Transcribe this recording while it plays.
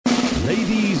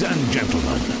and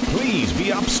gentlemen, please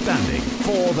be upstanding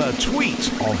for the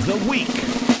tweet of the week.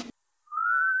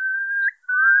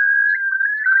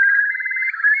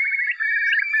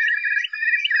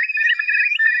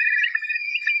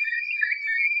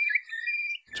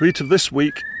 Tweet of this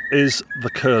week is the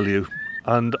curlew,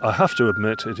 and I have to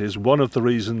admit it is one of the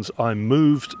reasons I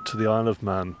moved to the Isle of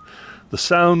Man. The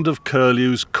sound of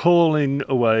curlews calling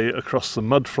away across the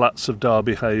mudflats of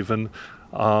Derby Haven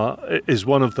is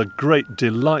one of the great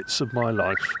delights of my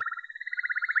life.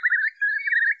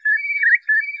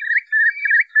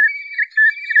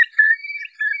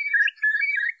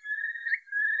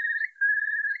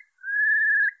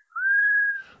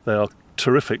 They are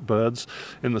terrific birds.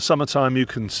 In the summertime you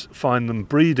can find them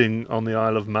breeding on the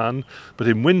Isle of Man, but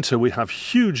in winter we have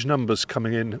huge numbers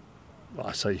coming in.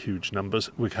 I say huge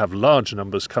numbers, we have large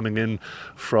numbers coming in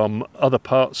from other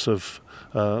parts of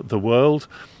the world,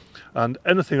 and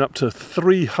anything up to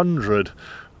 300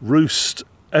 roost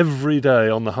every day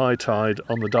on the high tide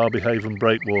on the Derby Haven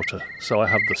breakwater. So I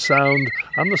have the sound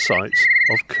and the sights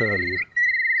of curlew.